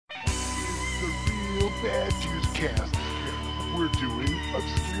Bad News Cast here. We're doing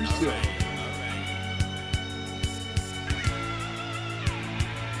Obscure Cinema.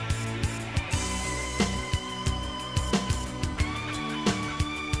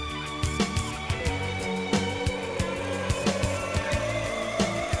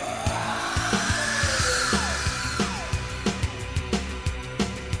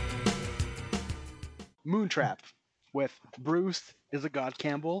 Moontrap with Bruce is a God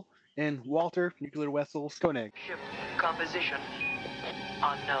Campbell and Walter Nuclear Wessels Koenig. Ship composition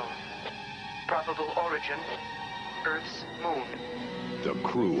unknown. Probable origin Earth's moon. The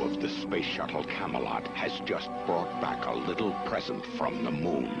crew of the space shuttle Camelot has just brought back a little present from the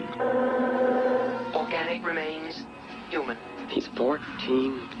moon. Organic remains human. He's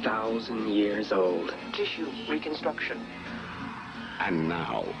 14,000 years old. Tissue reconstruction. And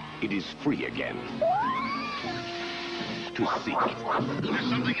now it is free again. To seek. There's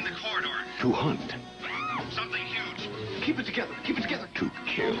something in the corridor. To hunt. Something huge. Keep it together. Keep it together. To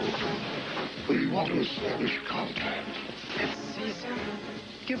kill. We want to establish contact. It's Caesar.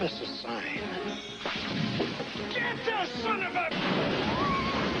 Give us a sign. Get the son of a...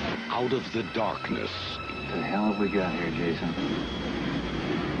 Out of the darkness, What the hell have we got here, Jason?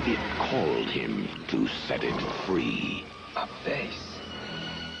 it called him to set it free. A base.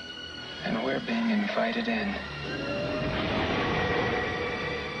 And we're being invited in.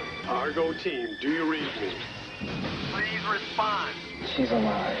 Argo team, do you read me? Please respond. She's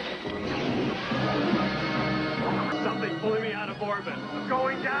alive. Something pulling me out of orbit. I'm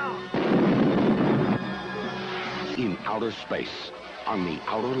going down. In outer space, on the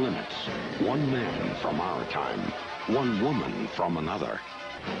outer limits, one man from our time, one woman from another.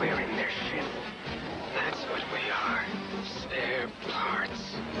 We're in their ship. That's what we are. Spare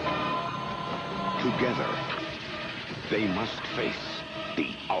parts. Together, they must face the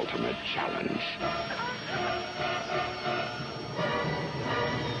ultimate challenge.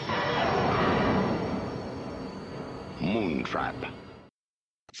 Moontrap.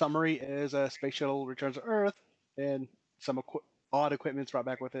 Summary is a space shuttle returns to Earth, and some odd equipment's brought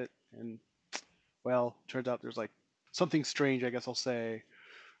back with it, and well, turns out there's like something strange, I guess I'll say,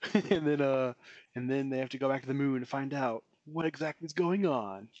 and then they have to go back to the moon to find out what exactly is going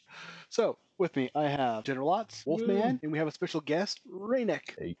on. So with me, I have General Lotz, Wolfman, and we have a special guest,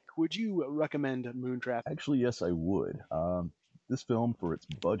 Raynick. Hey. Would you recommend Moontrap? Actually, yes, I would. This film, for its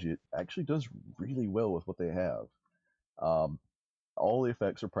budget, actually does really well with what they have. All the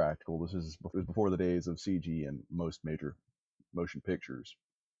effects are practical. This is before the days of CG and most major motion pictures.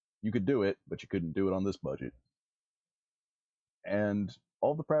 You could do it, but you couldn't do it on this budget. And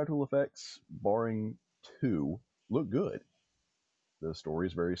all the practical effects, barring two, look good. The story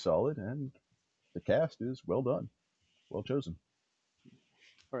is very solid, and the cast is well done, well chosen.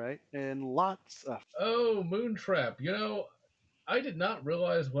 All right, and lots of Oh, Moontrap. You know, I did not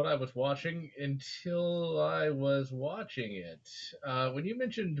realize what I was watching until I was watching it. When you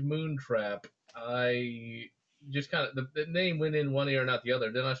mentioned Moontrap, I just kind of the name went in one ear and out the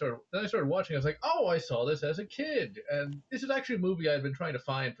other. Then I started watching. I was like, oh, I saw this as a kid, and this is actually a movie I've been trying to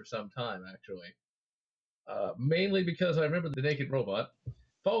find for some time, actually. Mainly because I remember the naked robot,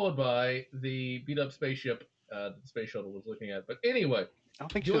 followed by the beat up spaceship that the space shuttle was looking at. But anyway, I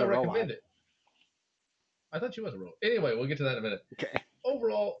don't think do she's I a robot. recommend it? I thought she was a robot. Anyway, we'll get to that in a minute. Okay.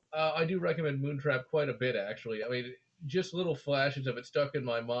 Overall, I do recommend Moontrap quite a bit, actually. I mean, just little flashes of it stuck in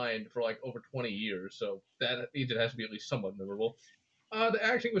my mind for like over 20 years, so that means it has to be at least somewhat memorable. The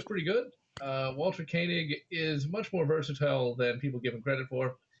acting was pretty good. Walter Koenig is much more versatile than people give him credit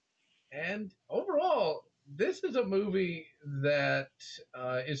for. And overall, this is a movie that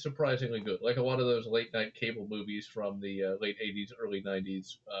is surprisingly good, like a lot of those late-night cable movies from the late 80s, early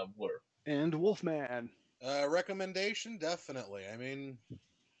 90s were. And Wolfman. Recommendation, definitely. I mean,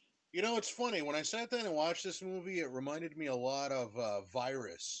 you know, it's funny. When I sat down and watched this movie, it reminded me a lot of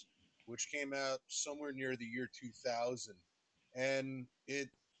Virus, which came out somewhere near the year 2000. And it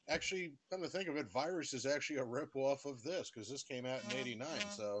actually, come to think of it, Virus is actually a rip-off of this, because this came out in 89.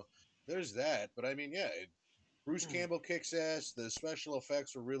 So there's that. But I mean, yeah, Bruce Campbell kicks ass. The special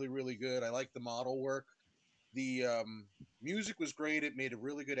effects were really, really good. I like the model work. The music was great. It made a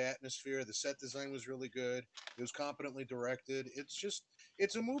really good atmosphere. The set design was really good. It was competently directed.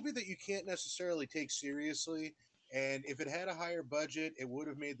 It's a movie that you can't necessarily take seriously. And if it had a higher budget, it would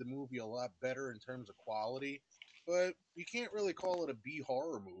have made the movie a lot better in terms of quality. But you can't really call it a B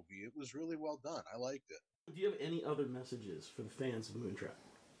horror movie. It was really well done. I liked it. Do you have any other messages for the fans of Moontrap?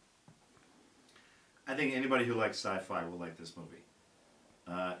 I think anybody who likes sci-fi will like this movie.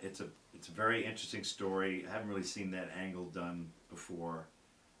 It's a very interesting story. I haven't really seen that angle done before.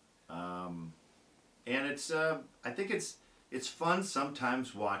 and it's I think it's fun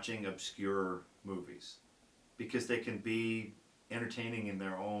sometimes watching obscure movies because they can be entertaining in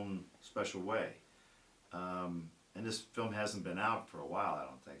their own special way. And this film hasn't been out for a while, I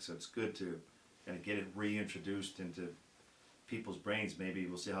don't think, so it's good to kind of get it reintroduced into people's brains. Maybe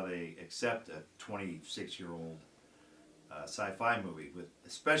we'll see how they accept a 26-year-old sci-fi movie,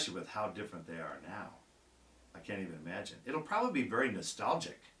 especially with how different they are now. I can't even imagine. It'll probably be very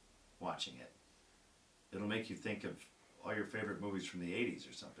nostalgic watching it. It'll make you think of all your favorite movies from the 80s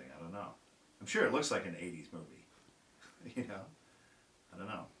or something. I don't know. I'm sure it looks like an 80s movie. You know? I don't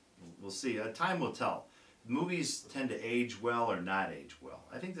know. We'll see. Time will tell. Movies tend to age well or not age well.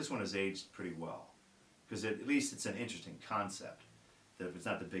 I think this one has aged pretty well. Because at least it's an interesting concept. That if it's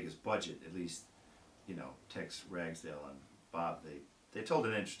not the biggest budget, at least, you know, Tex Ragsdale and Bob, they told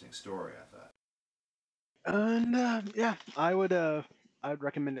an interesting story, I thought. And yeah, I'd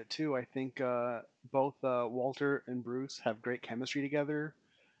recommend it too. I think both Walter and Bruce have great chemistry together,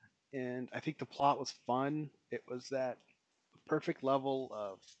 and I think the plot was fun. It was that perfect level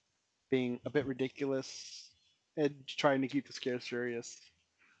of being a bit ridiculous and trying to keep the scares serious.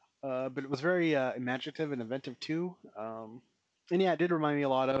 But it was very imaginative and inventive too. And yeah, it did remind me a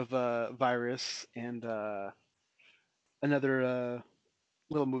lot of Virus and another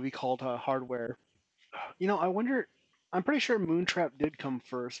little movie called Hardware. You know, I wonder. I'm pretty sure Moontrap did come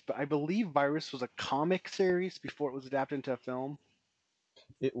first, but I believe Virus was a comic series before it was adapted into a film.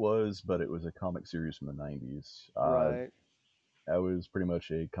 It was, but it was a comic series from the 90s. Right. I was pretty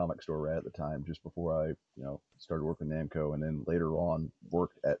much a comic store rat at the time, just before I, started working Namco, and then later on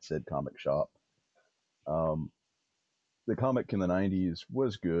worked at said comic shop. The comic in the 90s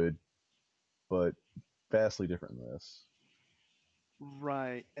was good, but vastly different than this.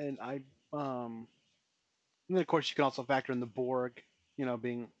 Right, and and then of course you can also factor in the Borg,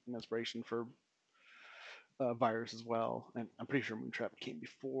 being an inspiration for Virus as well. And I'm pretty sure Moontrap came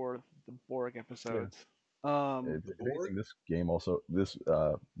before the Borg episodes. Yeah. If anything, this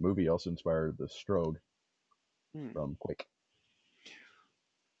movie also inspired the Strogue from Quake.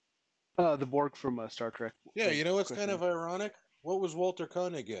 The Borg from Star Trek. Yeah, you know what's kind of ironic? What was Walter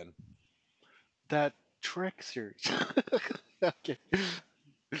Koenig in? That Trek series. Okay.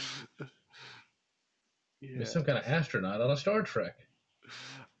 Yeah. Some kind of astronaut on a Star Trek.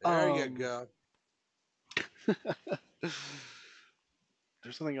 There you go.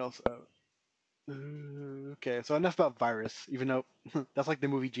 There's something else. Okay, so enough about Virus, even though that's like the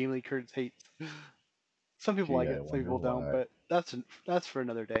movie Jamie Lee Curtis hates. Some people like it, some people don't, but that's for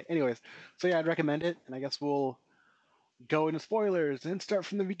another day. Anyways, so yeah, I'd recommend it, and I guess we'll go into spoilers and start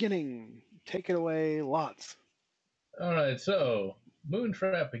from the beginning. Take it away, Lots. All right, so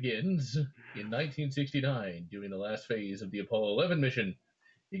Moontrap begins in 1969 during the last phase of the Apollo 11 mission.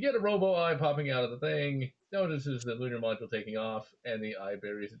 You get a robo-eye popping out of the thing, notices the lunar module taking off, and the eye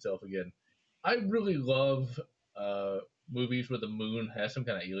buries itself again. I really love movies where the moon has some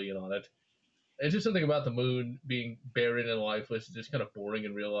kind of alien on it. It's just something about the moon being barren and lifeless, just kind of boring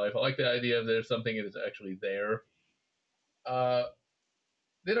in real life. I like the idea of there's something that's actually there.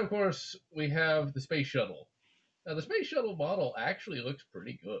 Then, of course, we have the space shuttle. Now, the space shuttle model actually looks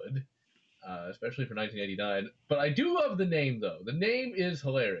pretty good, especially for 1989. But I do love the name, though. The name is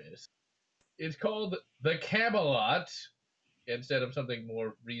hilarious. It's called the Camelot instead of something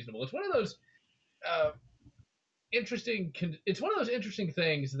more reasonable. It's one of those interesting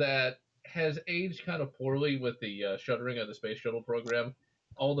things that has aged kind of poorly with the shuttering of the space shuttle program.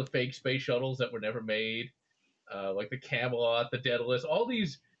 All the fake space shuttles that were never made, like the Camelot, the Daedalus, all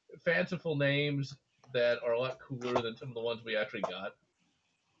these fanciful names that are a lot cooler than some of the ones we actually got.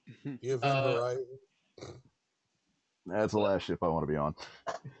 That's the last ship I want to be on.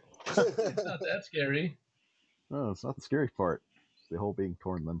 It's not that scary. No, it's not the scary part. It's the whole being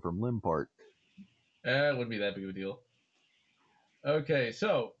torn limb from limb part. It wouldn't be that big of a deal. Okay,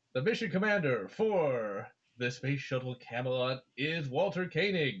 so the mission commander for the Space Shuttle Camelot is Walter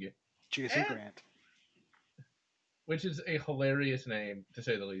Koenig. Jason Grant. Which is a hilarious name, to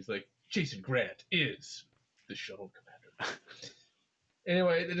say the least. Like, Jason Grant is the shuttle commander.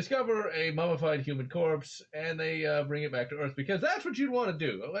 Anyway, they discover a mummified human corpse, and they bring it back to Earth, because that's what you'd want to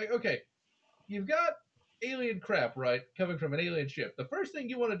do. Like, okay, you've got alien crap, right, coming from an alien ship. The first thing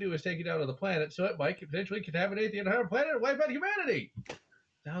you want to do is take it down to the planet, so it might potentially contaminate the entire planet and wipe out humanity.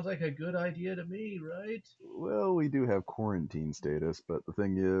 Sounds like a good idea to me, right? Well, we do have quarantine status, but the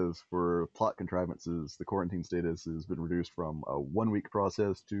thing is, for plot contrivances, the quarantine status has been reduced from a 1-week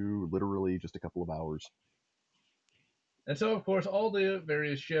process to literally just a couple of hours. And so, of course, all the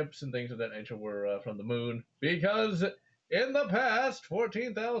various ships and things of that nature were from the moon, because in the past,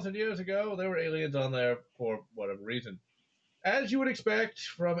 14,000 years ago, there were aliens on there for whatever reason. As you would expect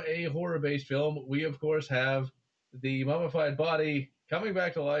from a horror-based film, we of course have the mummified body coming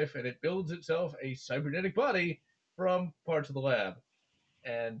back to life, and it builds itself a cybernetic body from parts of the lab.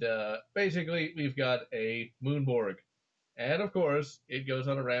 And basically, we've got a Moonborg. And of course, it goes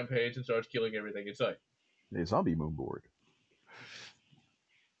on a rampage and starts killing everything in sight. A zombie Moonborg.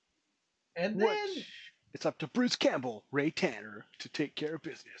 And then it's up to Bruce Campbell, Ray Tanner, to take care of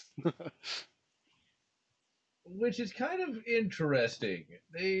business. Which is kind of interesting.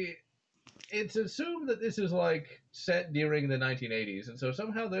 It's assumed that this is like set during the 1980s, and so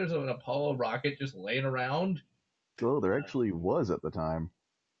somehow there's an Apollo rocket just laying around. Oh, there actually was at the time.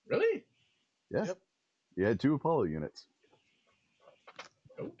 Really? Yeah. Yep. You had 2 Apollo units.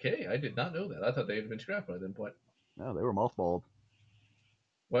 Okay, I did not know that. I thought they had been scrapped by that point. No, they were mothballed.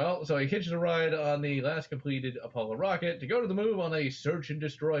 Well, so he hitches a ride on the last completed Apollo rocket to go to the moon on a search and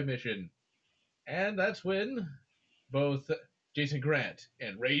destroy mission. And that's when both Jason Grant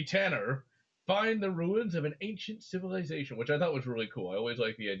and Ray Tanner find the ruins of an ancient civilization, which I thought was really cool. I always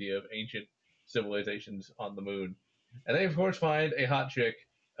like the idea of ancient civilizations on the moon. And they, of course, find a hot chick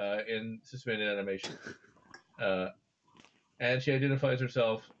in suspended animation. And she identifies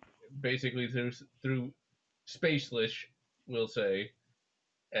herself basically through Spacelish, we'll say,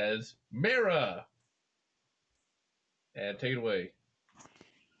 as Mara. And take it away.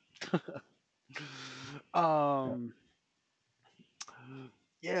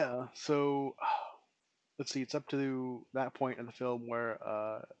 Yeah, so let's see, it's up to that point in the film where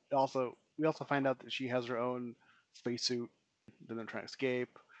we also find out that she has her own spacesuit, then they're trying to escape.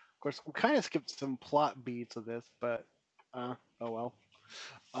 Of course, we kind of skipped some plot beats of this, but oh well.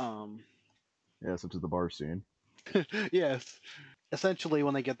 Yeah, such as the bar scene. Yes. Essentially,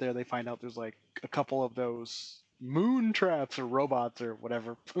 when they get there, they find out there's like a couple of those moon traps or robots or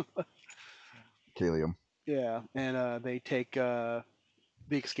whatever. Kalium. Yeah, and they take the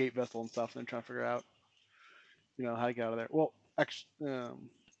escape vessel and stuff, and try to figure out, how to get out of there. Well, actually, yeah,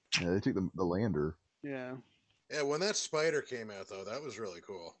 they take the lander. Yeah. Yeah, when that spider came out, though, that was really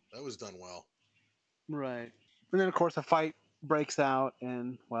cool. That was done well. Right. And then, of course, a fight breaks out,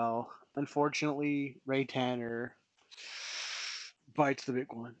 and, well, unfortunately, Ray Tanner bites the big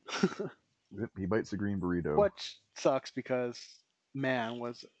one. He bites the green burrito. Which sucks because, man,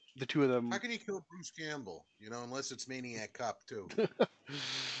 was the two of them. How can you kill Bruce Campbell? Unless it's Maniac Cop 2.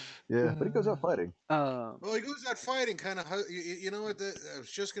 Yeah, but he goes out fighting. Well, he goes out fighting kind of. You know what? I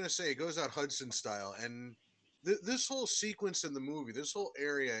was just gonna say, he goes out Hudson style, and this whole sequence in the movie, this whole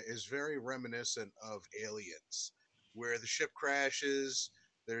area is very reminiscent of Aliens, where the ship crashes.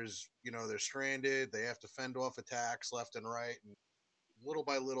 There's, they're stranded. They have to fend off attacks left and right, and little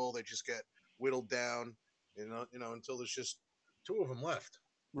by little, they just get whittled down. Until there's just 2 of them left.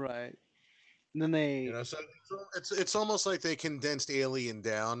 Right. And then they. So it's almost like they condensed Alien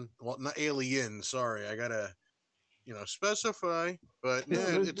down. Well, not Alien. Sorry, I gotta, specify. But yeah,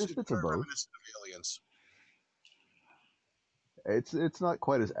 it's bits of both. Reminiscent of Aliens. It's not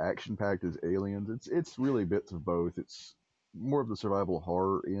quite as action packed as Aliens. It's really bits of both. It's more of the survival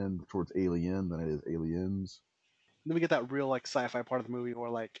horror end towards Alien than it is Aliens. Then we get that real like sci-fi part of the movie where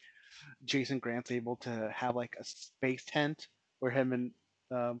like Jason Grant's able to have like a space tent where him and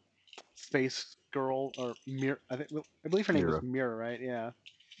Space Girl or Mira, I believe her name is Mira, right? Yeah.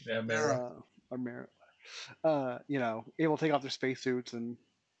 Yeah, Mira. Or Mira. Able to take off their spacesuits and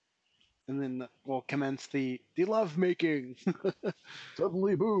then we'll commence the love making.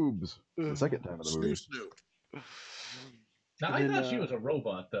 Suddenly boobs. The second time of the movie. Now, I thought she was a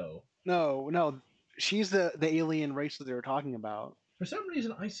robot, though. No, she's the alien race that they were talking about. For some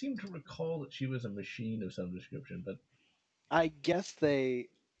reason, I seem to recall that she was a machine of some description, but I guess they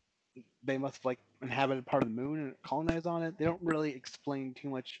must have like inhabited part of the moon and colonized on it. They don't really explain too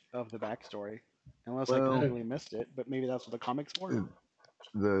much of the backstory, unless I completely missed it. But maybe that's what the comics were.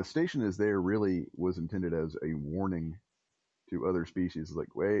 The station is there really was intended as a warning to other species.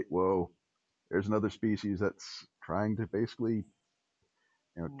 Like, wait, whoa, there's another species that's trying to basically,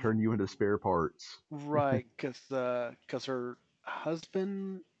 turn you into spare parts. Right, because her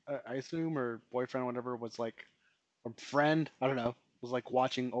husband, I assume, or boyfriend, whatever, was like a friend. I don't know. Was like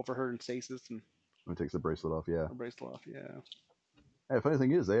watching over her in stasis and. When it takes the bracelet off, yeah. The bracelet off, yeah. Hey, the funny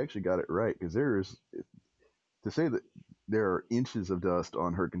thing is, they actually got it right because to say that there are inches of dust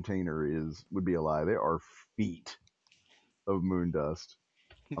on her container would be a lie. There are feet of moon dust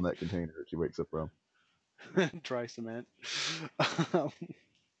on that container she wakes up from. Dry cement.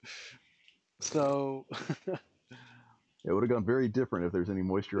 So it would have gone very different if there's any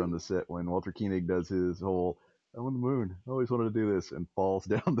moisture on the set when Walter Koenig does his whole I'm on the moon. I always wanted to do this, and falls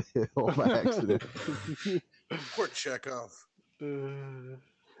down the hill by accident. Poor Chekhov.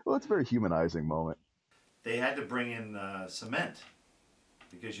 Well, it's a very humanizing moment. They had to bring in cement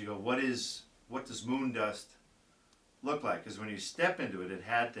because you go, what does moon dust look like? Because when you step into it, it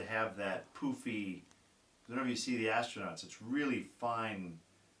had to have that poofy. Whenever you see the astronauts, it's really fine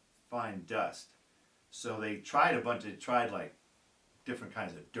dust. So they tried like different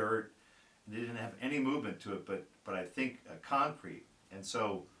kinds of dirt, and they didn't have any movement to it, but I think concrete. And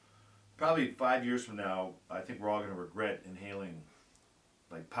so probably 5 years from now, I think we're all going to regret inhaling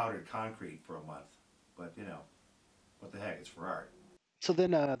like powdered concrete for a month. But you know, what the heck? It's for art. So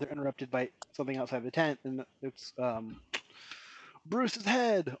then they're interrupted by something outside the tent, and it's Bruce's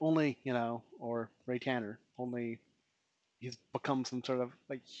head. Only or Ray Tanner. Only he's become some sort of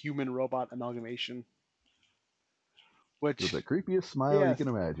like human robot amalgamation. Which with the creepiest smile you can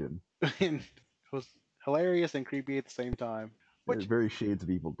imagine. It was hilarious and creepy at the same time. Which very shades of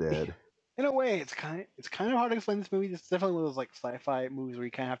Evil Dead. In a way, it's kind of hard to explain this movie. It's definitely one of those like sci-fi movies where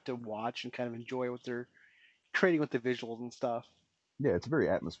you kind of have to watch and kind of enjoy what they're creating with the visuals and stuff. Yeah, it's a very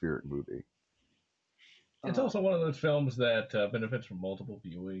atmospheric movie. It's also one of those films that benefits from multiple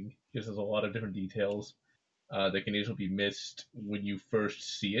viewing. Gives us a lot of different details that can easily be missed when you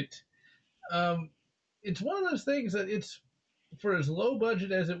first see it. It's one of those things that it's, for as low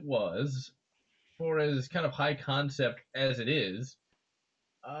budget as it was, for as kind of high concept as it is,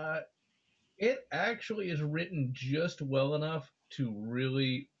 it actually is written just well enough to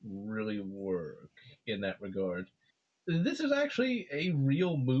really, really work in that regard. This is actually a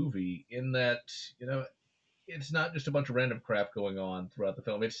real movie in that, it's not just a bunch of random crap going on throughout the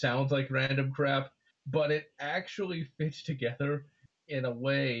film. It sounds like random crap, but it actually fits together in a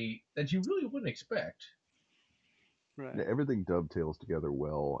way that you really wouldn't expect. Right. Yeah, everything dovetails together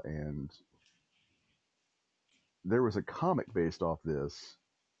well, and there was a comic based off this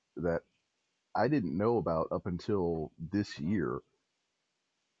that I didn't know about up until this year.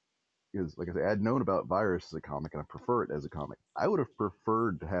 Because, like I said, I'd known about Virus as a comic, and I prefer it as a comic. I would have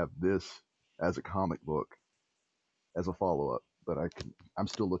preferred to have this as a comic book as a follow-up, but I'm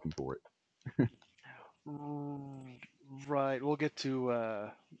still looking for it. Right. We'll get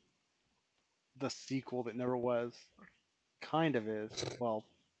to the sequel that never was. Kind of is. Well,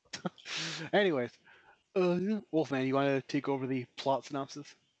 anyways. Wolfman, you want to take over the plot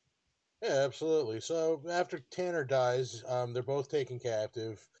synopsis? Yeah, absolutely. So after Tanner dies, they're both taken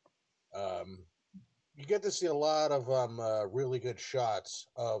captive. You get to see a lot of really good shots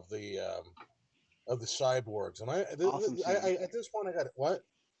of the cyborgs, and Awesome I at this point I got what?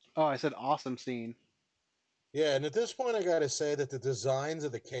 Oh, I said awesome scene. Yeah, and at this point I got to say that the designs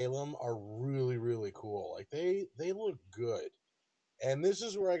of the Kalem are really really cool. Like they look good. And this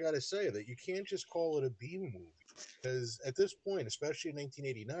is where I got to say that you can't just call it a B movie, because at this point, especially in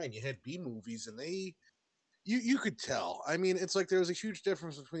 1989, you had B movies and you could tell. I mean, it's like there was a huge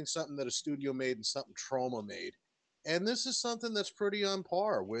difference between something that a studio made and something Troma made. And this is something that's pretty on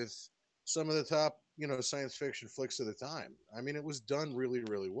par with some of the top, science fiction flicks of the time. I mean, it was done really,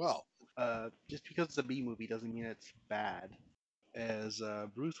 really well. Just because it's a B movie doesn't mean it's bad, as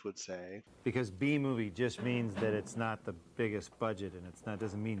Bruce would say. Because B movie just means that it's not the biggest budget, and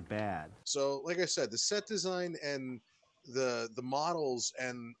doesn't mean bad. So, like I said, the set design and the models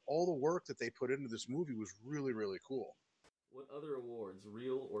and all the work that they put into this movie was really, really cool. What other awards,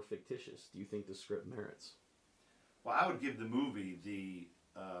 real or fictitious, do you think the script merits? Well, I would give the movie the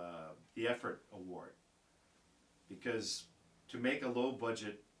effort award, because to make a low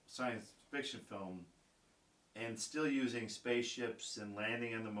budget science fiction film and still using spaceships and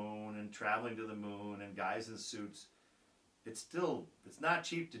landing on the moon and traveling to the moon and guys in suits, it's not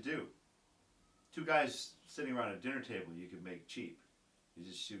cheap to do. Two guys sitting around a dinner table you could make cheap. You're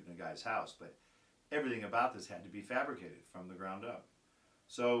just shooting a guy's house, but everything about this had to be fabricated from the ground up.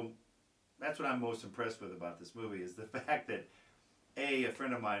 So that's what I'm most impressed with about this movie, is the fact that a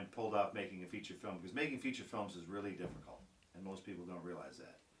friend of mine pulled off making a feature film, because making feature films is really difficult, and most people don't realize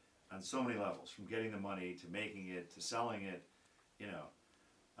that, on so many levels, from getting the money to making it to selling it,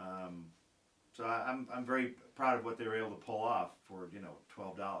 So I'm very proud of what they were able to pull off for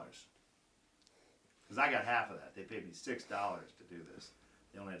 $12. Because I got half of that. They paid me $6 to do this.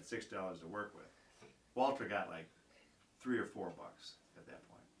 They only had $6 to work with. Walter got like $3 or $4 at that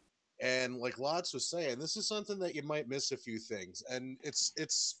point. And like Lots was saying, this is something that you might miss a few things, and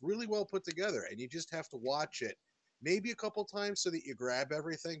it's really well put together, and you just have to watch it maybe a couple times so that you grab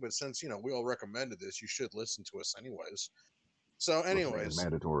everything. But since we all recommended this, you should listen to us anyways. So, anyways,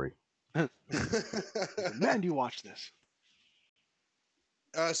 mandatory. Man, do you watch this?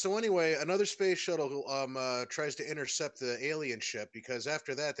 So anyway, another space shuttle tries to intercept the alien ship because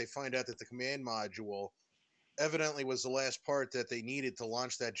after that they find out that the command module evidently was the last part that they needed to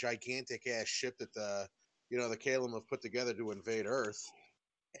launch that gigantic ass ship that the Kalem have put together to invade Earth.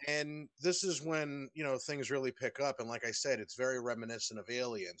 And this is when things really pick up. And like I said, it's very reminiscent of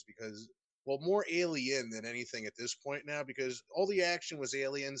Aliens because, well, more Alien than anything at this point now because all the action was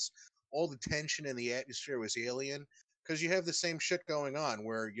Aliens, all the tension in the atmosphere was Alien. Because you have the same shit going on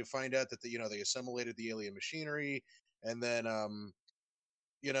where you find out that they assimilated the alien machinery, and then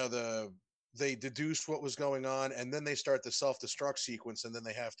they deduce what was going on, and then they start the self destruct sequence, and then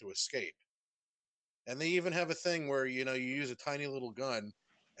they have to escape. And they even have a thing where you use a tiny little gun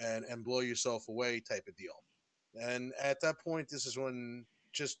and blow yourself away type of deal. And at that point, this is when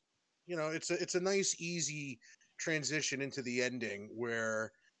just it's a nice easy transition into the ending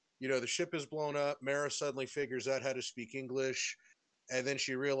where the ship is blown up. Mara suddenly figures out how to speak English, and then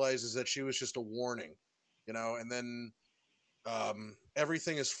she realizes that she was just a warning, and then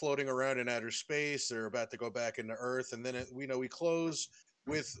everything is floating around in outer space. They're about to go back into Earth, and then we close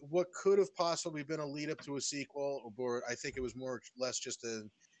with what could have possibly been a lead up to a sequel, or I think it was more or less just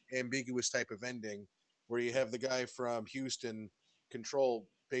an ambiguous type of ending, where you have the guy from Houston Control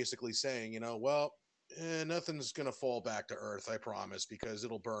basically saying, well, nothing's gonna fall back to Earth, I promise, because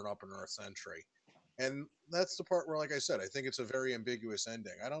it'll burn up in Earth's entry. And that's the part where, like I said, I think it's a very ambiguous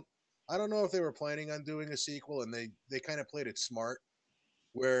ending. I don't know if they were planning on doing a sequel, and they kind of played it smart,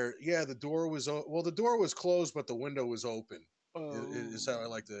 where the door was the door was closed, but the window was open. Is how I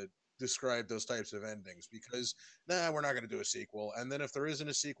like to describe those types of endings because we're not going to do a sequel, and then if there isn't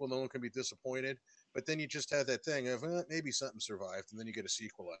a sequel, no one can be disappointed. But then you just have that thing of maybe something survived, and then you get a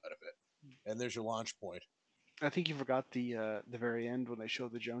sequel out of it, and there's your launch point. I think you forgot the very end when they show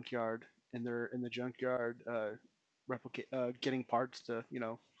the junkyard, and they're in the junkyard replicate getting parts to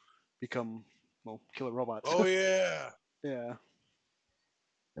become killer robots. Oh yeah. Yeah.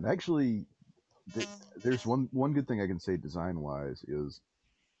 And actually, there's one good thing I can say design wise is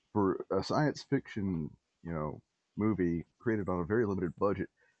for a science fiction movie created on a very limited budget,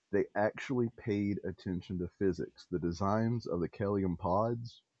 they actually paid attention to physics. The designs of the Kellium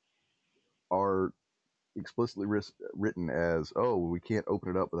pods are explicitly written as, oh, we can't open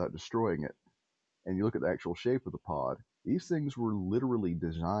it up without destroying it. And you look at the actual shape of the pod, these things were literally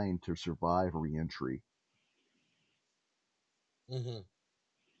designed to survive re-entry. Mm-hmm.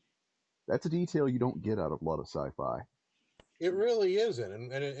 That's a detail you don't get out of a lot of sci-fi. It really isn't,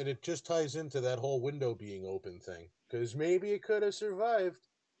 and it just ties into that whole window being open thing. Because maybe it could have survived,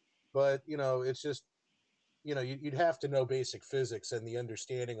 but it's just you'd have to know basic physics and the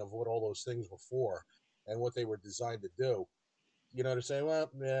understanding of what all those things were for and what they were designed to do. To say, well,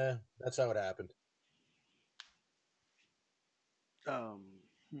 yeah, that's how it happened.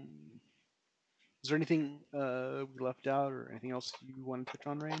 Is there anything we left out or anything else you want to touch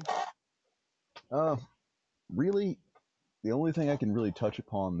on, Rain? Really, the only thing I can really touch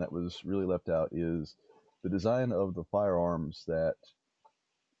upon that was really left out is the design of the firearms that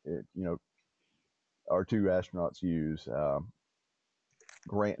our two astronauts use.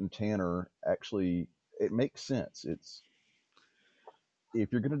 Grant and Tanner, actually, it makes sense. It's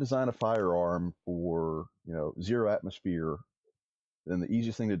if you're going to design a firearm for zero atmosphere, then the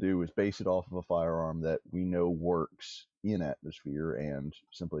easiest thing to do is base it off of a firearm that we know works in atmosphere and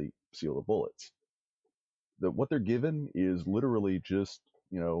simply seal the bullets. What they're given is literally just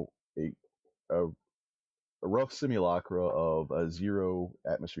a rough simulacra of a zero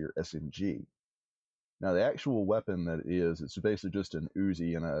atmosphere SMG. Now the actual weapon that it's basically just an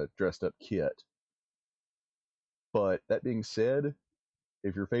Uzi and a dressed up kit. But that being said,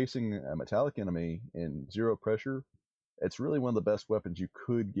 if you're facing a metallic enemy in zero pressure, it's really one of the best weapons you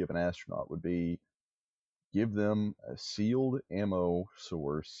could give an astronaut would be give them a sealed ammo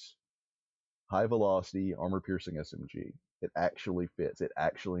source, high velocity, armor piercing SMG. It actually fits. It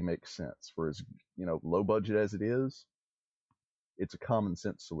actually makes sense for as low budget as it is. It's a common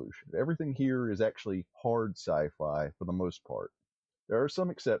sense solution. Everything here is actually hard sci-fi for the most part. There are some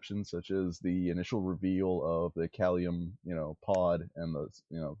exceptions, such as the initial reveal of the Kellium, pod and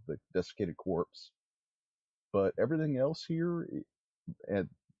the desiccated corpse. But everything else here, and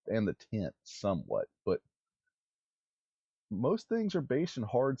the tent somewhat, but most things are based in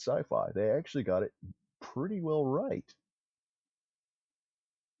hard sci-fi. They actually got it pretty well right.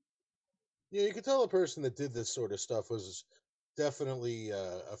 Yeah, you could tell the person that did this sort of stuff was definitely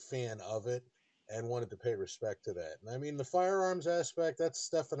a fan of it and wanted to pay respect to that. And I mean, the firearms aspect, that's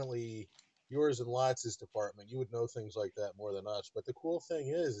definitely yours and Lots' department. You would know things like that more than us. But the cool thing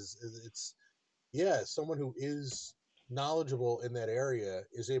is it's someone who is knowledgeable in that area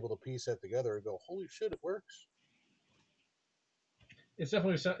is able to piece that together and go, "Holy shit, it works." It's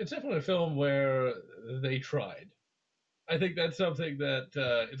definitely a film where they tried. I think that's something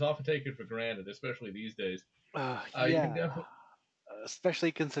that is often taken for granted, especially these days. You can Yeah, definitely.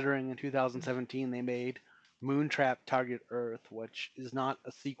 especially considering in 2017 they made Moontrap Target Earth, which is not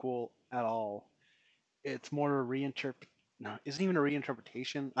a sequel at all. It's more a reinterpret. No, it isn't even a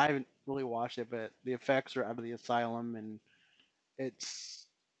reinterpretation. I haven't really watched it, but the effects are out of the asylum, and it's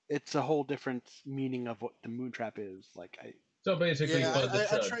it's a whole different meaning of what the Moontrap is. Like I. So basically, Yeah, Bud the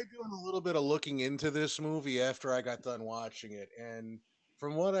I Chud. tried doing a little bit of looking into this movie after I got done watching it, and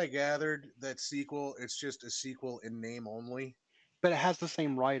from what I gathered, that sequel, it's just a sequel in name only. But it has the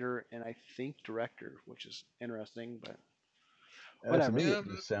same writer and I think director, which is interesting. But To whatever. me, it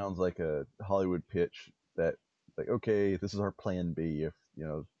just sounds like a Hollywood pitch that, like, okay, this is our plan B if,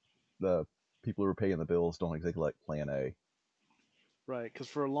 the people who are paying the bills don't exactly like plan A. Right, because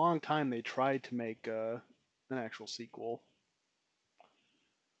for a long time they tried to make an actual sequel.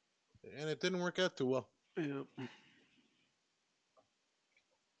 And it didn't work out too well. Yeah.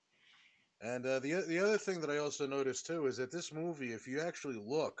 And the other thing that I also noticed too is that this movie, if you actually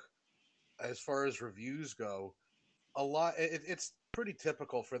look, as far as reviews go, a lot it's pretty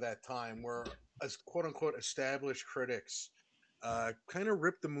typical for that time where, as quote unquote established critics, kind of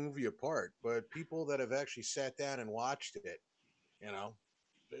ripped the movie apart. But people that have actually sat down and watched it, you know,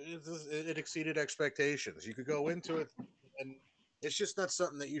 it exceeded expectations. You could go into it, and it's just not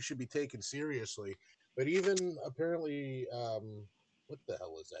something that you should be taken seriously. But even apparently, what the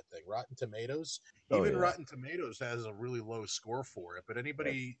hell is that thing? Rotten Tomatoes. Oh, Even yeah. Rotten Tomatoes has a really low score for it. But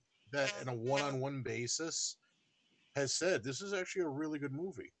anybody that, in a one-on-one basis, has said this is actually a really good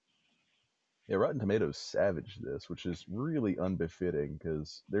movie. Yeah, Rotten Tomatoes savaged this, which is really unbefitting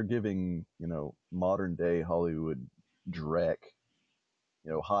because they're giving, modern day Hollywood dreck,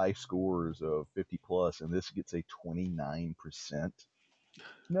 high scores of 50 plus, and this gets a 29%.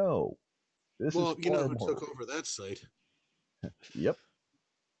 No, this Well, is you know far who more. took over that site? Yep.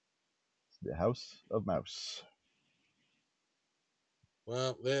 The House of Mouse.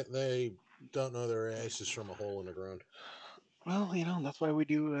 Well, they don't know their asses from a hole in the ground. Well, that's why we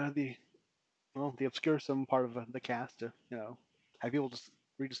do the obscure some part of the cast to have people just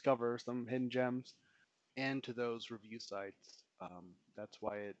rediscover some hidden gems, and to those review sites. That's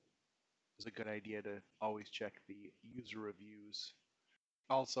why it is a good idea to always check the user reviews.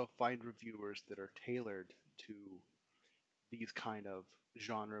 Also, find reviewers that are tailored to these kind of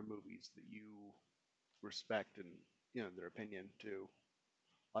genre movies that you respect and their opinion too,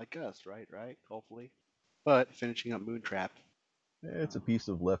 like us, right? Hopefully. But finishing up Moontrap, It's a piece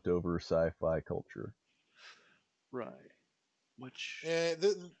of leftover sci-fi culture. right? Which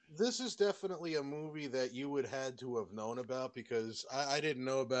This is definitely a movie that you would had to have known about, because I didn't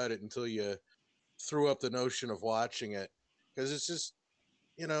know about it until you threw up the notion of watching it. Because it's just,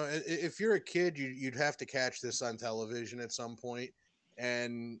 if you're a kid, you'd have to catch this on television at some point,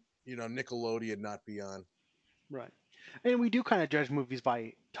 and Nickelodeon not be on. right, and we do kind of judge movies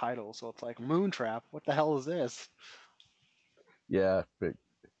by title, so it's like Moontrap. What the hell is this? Yeah, but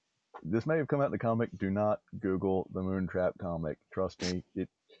this may have come out in the comic. Do not Google the Moontrap comic. Trust me,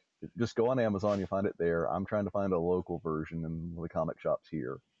 just go on Amazon. You'll find it there. I'm trying to find a local version in the comic shops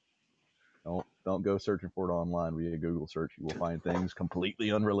here. Don't go searching for it online via Google search. You will find things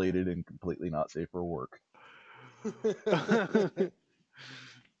completely unrelated and completely not safe for work.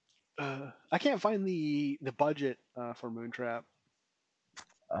 I can't find the budget for Moontrap.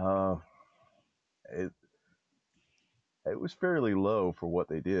 It was fairly low for what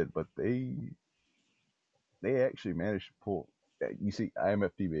they did, but they actually managed to pull. You see,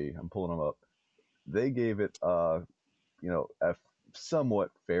 IMDb, I'm pulling them up. They gave it a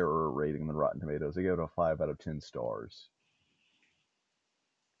somewhat fairer rating than Rotten Tomatoes. They gave it a 5 out of 10 stars.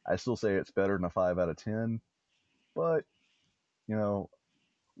 I still say it's better than a 5 out of 10, but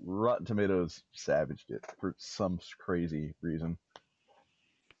Rotten Tomatoes savaged it for some crazy reason.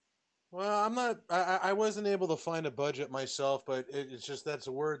 Well, I wasn't able to find a budget myself, but it's just that's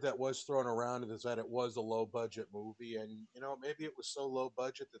a word that was thrown around, is that it was a low budget movie, and maybe it was so low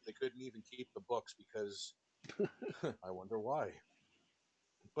budget that they couldn't even keep the books, because I wonder why.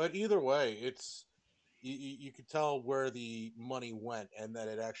 But either way, it's you could tell where the money went, and that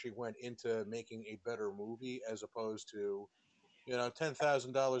it actually went into making a better movie, as opposed to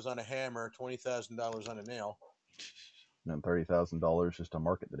 $10,000 on a hammer, $20,000 on a nail. And then $30,000 just to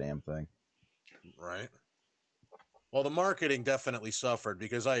market the damn thing. Right. Well, the marketing definitely suffered,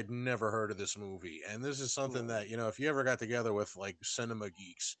 because I had never heard of this movie. And this is something that, if you ever got together with like cinema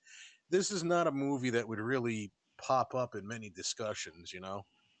geeks, this is not a movie that would really pop up in many discussions, you know?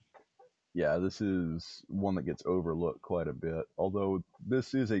 Yeah, this is one that gets overlooked quite a bit, although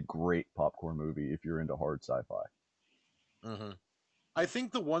this is a great popcorn movie if you're into hard sci-fi. Mm-hmm. I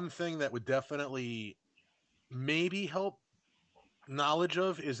think the one thing that would definitely maybe help knowledge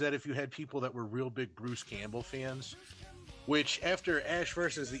of is that if you had people that were real big Bruce Campbell fans, which after Ash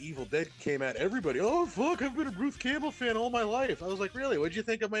versus the Evil Dead came out, everybody, oh fuck, I've been a Bruce Campbell fan all my life. I was like, really? What'd you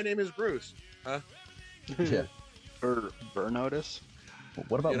think of My Name is Bruce? Huh? Yeah. Or Burn Notice.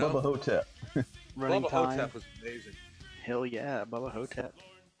 What about Bubba Hotep? Running Bubba Time. Hotep was amazing. Hell yeah, Bubba Hotep.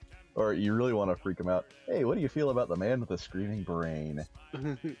 Or you really want to freak him out? Hey, what do you feel about the man with the screaming brain?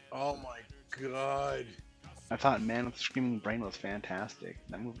 Oh my god. I thought Man with the Screaming Brain was fantastic.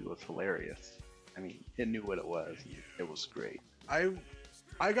 That movie was hilarious. I mean, it knew what it was. It was great.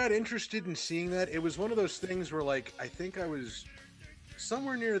 I got interested in seeing that. It was one of those things where, like, I think I was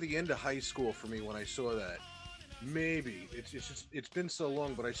somewhere near the end of high school for me when I saw that. Maybe it's been so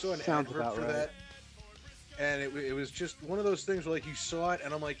long, but I saw an advert for that, and it was just one of those things where, like, you saw it,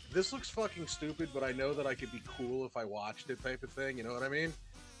 and I'm like, this looks fucking stupid, but I know that I could be cool if I watched it, type of thing. You know what I mean?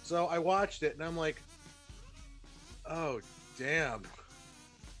 So I watched it, and I'm like, oh damn,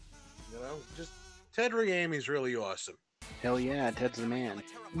 you know, just Ted Raimi's really awesome. Hell yeah, Ted's the man.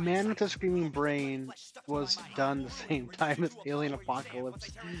 Man with the Screaming Brain was done the same time as Alien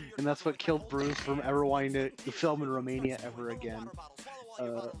Apocalypse, and that's what killed Bruce from ever wanting to film in Romania ever again.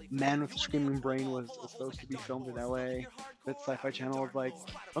 Man with the Screaming Brain was supposed to be filmed in LA, but Sci-Fi Channel was like,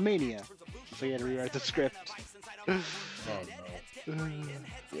 Romania, so he had to rewrite the script. Oh no.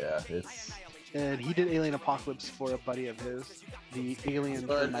 Yeah, it's... And he did Alien Apocalypse for a buddy of his, the alien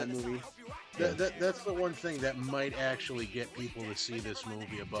from that movie. That's the one thing that might actually get people to see this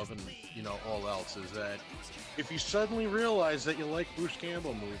movie above and, you know, all else, is that if you suddenly realize that you like Bruce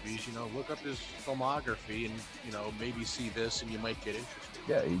Campbell movies, you know, look up his filmography and, you know, maybe see this and you might get interested.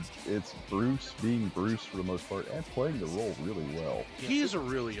 Yeah, it's Bruce being Bruce for the most part and playing the role really well. He's a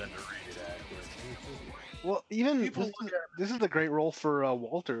really underrated actor. Well, even this is a great role for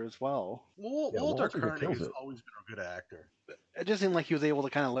Walter as well. Well, Walter Koenig has always been a good actor. It just seemed like he was able to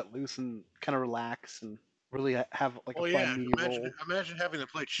kind of let loose and kind of relax and really have like a fun meaty role. Imagine having to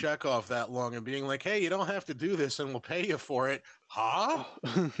play Chekhov that long and being like, hey, you don't have to do this and we'll pay you for it. Huh?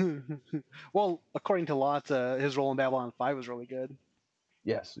 Well, according to lots, his role in Babylon 5 was really good.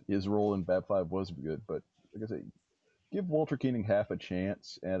 Yes, his role in Bab 5 was good, but like I say, give Walter Koenig half a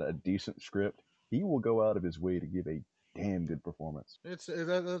chance and a decent script, he will go out of his way to give a damn good performance. That's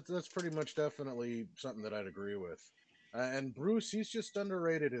pretty much definitely something that I'd agree with. And Bruce, he's just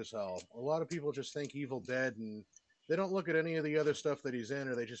underrated as hell. A lot of people just think Evil Dead, and they don't look at any of the other stuff that he's in,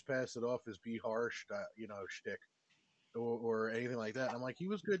 or they just pass it off as be harsh, you know, shtick, or anything like that. And I'm like, he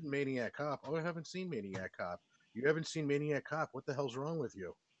was good in Maniac Cop. Oh, I haven't seen Maniac Cop. You haven't seen Maniac Cop? What the hell's wrong with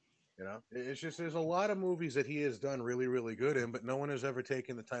you? You know, it's just there's a lot of movies that he has done really, really good in, but no one has ever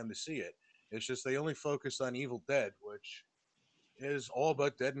taken the time to see it. It's just they only focus on Evil Dead, which is all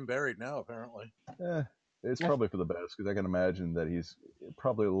but dead and buried now, apparently. It's probably for the best, because I can imagine that he's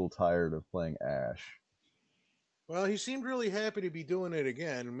probably a little tired of playing Ash. Well, he seemed really happy to be doing it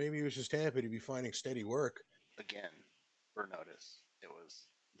again. Maybe he was just happy to be finding steady work. Again, for notice, it was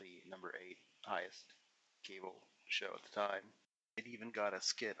the number 8 highest cable show at the time. It even got a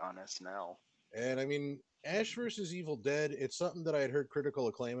skit on SNL. And I mean, Ash vs. Evil Dead, it's something that I had heard critical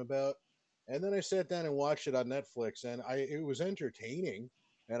acclaim about. And then I sat down and watched it on Netflix, and it was entertaining.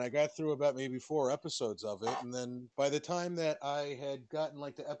 And I got through about maybe 4 episodes of it. And then by the time that I had gotten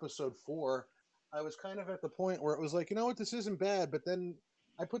like to episode 4, I was kind of at the point where it was like, you know what, this isn't bad. But then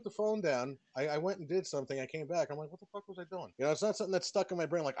I put the phone down. I went and did something. I came back. I'm like, what the fuck was I doing? You know, it's not something that's stuck in my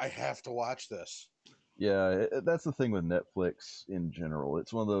brain. Like, I have to watch this. Yeah, that's the thing with Netflix in general.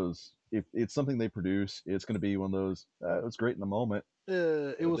 It's one of those, if it's something they produce, it's going to be one of those, it was great in the moment.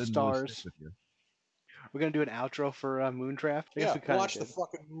 It was stars. We're going to do an outro for Moontrap. Yeah, watch the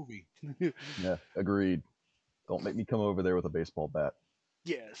fucking movie. Yeah, agreed. Don't make me come over there with a baseball bat.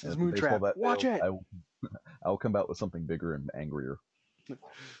 Yes, it's Moontrap. Watch it. I will come out with something bigger and angrier.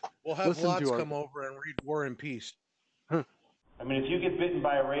 We'll have Lots come over and read War and Peace. I mean, if you get bitten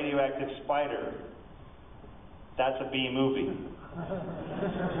by a radioactive spider, that's a B movie.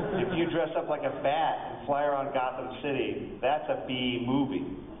 If you dress up like a bat and fly around Gotham City, that's a B movie.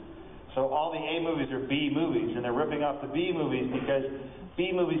 So all the A movies are B movies, and they're ripping off the B movies because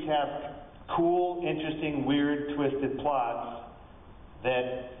B movies have cool, interesting, weird, twisted plots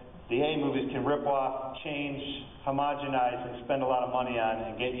that the A movies can rip off, change, homogenize, and spend a lot of money on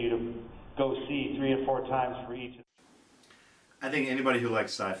and get you to go see 3 and 4 times for each. I think anybody who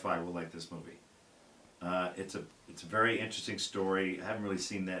likes sci-fi will like this movie. It's a very interesting story. I haven't really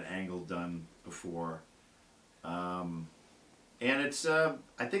seen that angle done before, and it's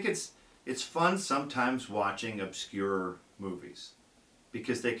I think it's fun sometimes watching obscure movies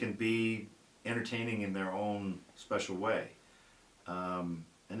because they can be entertaining in their own special way. And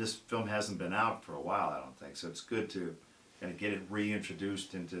this film hasn't been out for a while, I don't think, so it's good to kind of get it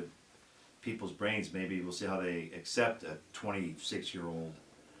reintroduced into people's brains. Maybe we'll see how they accept a 26-year-old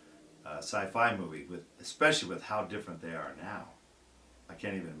sci-fi movie, especially with how different they are now. I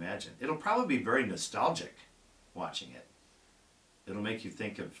can't even imagine. It'll probably be very nostalgic watching it. It'll make you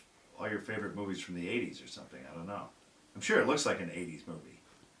think of all your favorite movies from the 80s or something. I don't know. I'm sure it looks like an 80s movie.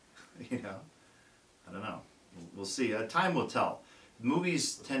 You know? I don't know. We'll see. Time will tell.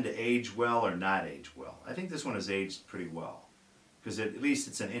 Movies tend to age well or not age well. I think this one has aged pretty well. Because at least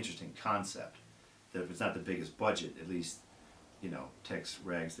it's an interesting concept. That if it's not the biggest budget, at least, you know, Tex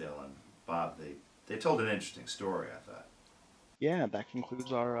Ragsdale and Bob, they told an interesting story, I thought. Yeah, that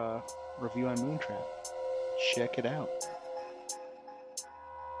concludes our review on Moontrap. Check it out.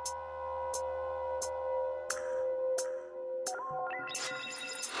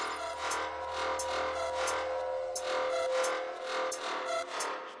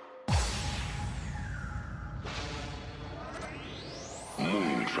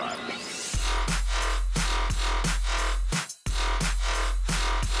 Moontrap.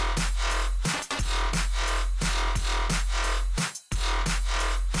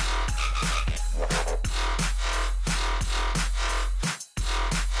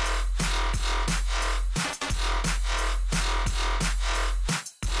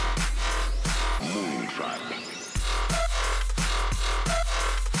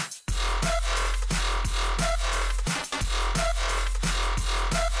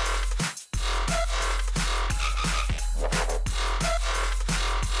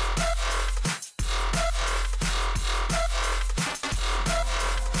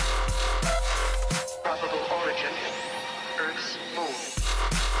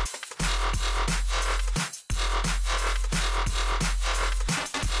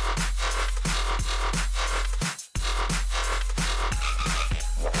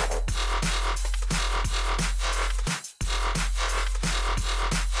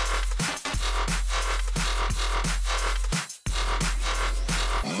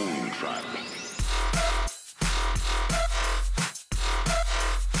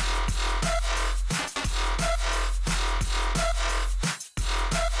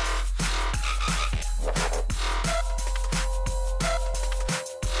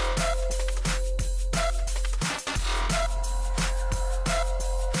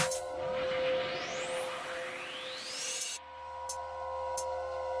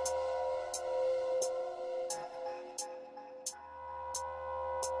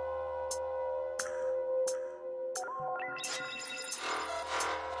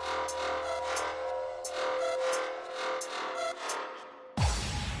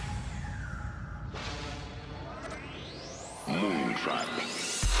 Moontrap.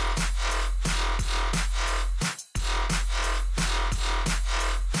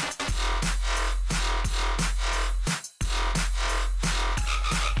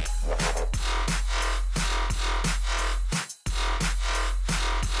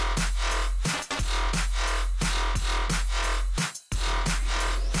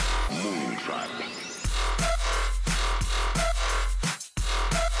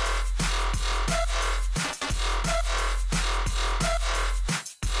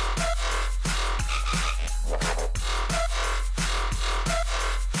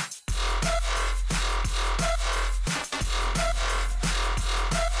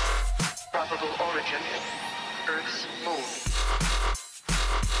 Probable origin, Earth's moon.